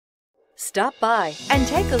Stop by and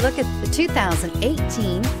take a look at the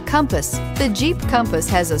 2018 Compass. The Jeep Compass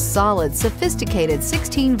has a solid, sophisticated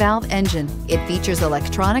 16-valve engine. It features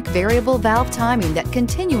electronic variable valve timing that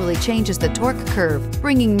continually changes the torque curve,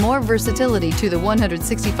 bringing more versatility to the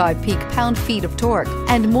 165 peak pound-feet of torque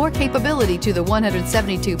and more capability to the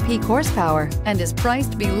 172 peak horsepower, and is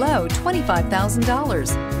priced below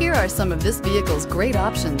 $25,000. Here are some of this vehicle's great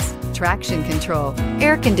options: traction control,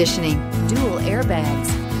 air conditioning, dual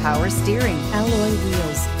airbags, power steering, alloy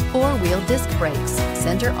wheels, four-wheel disc brakes,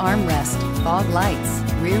 center armrest, fog lights,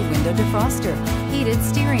 rear window defroster, heated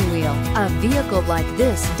steering wheel. A vehicle like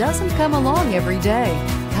this doesn't come along every day.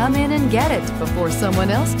 Come in and get it before someone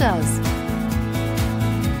else does.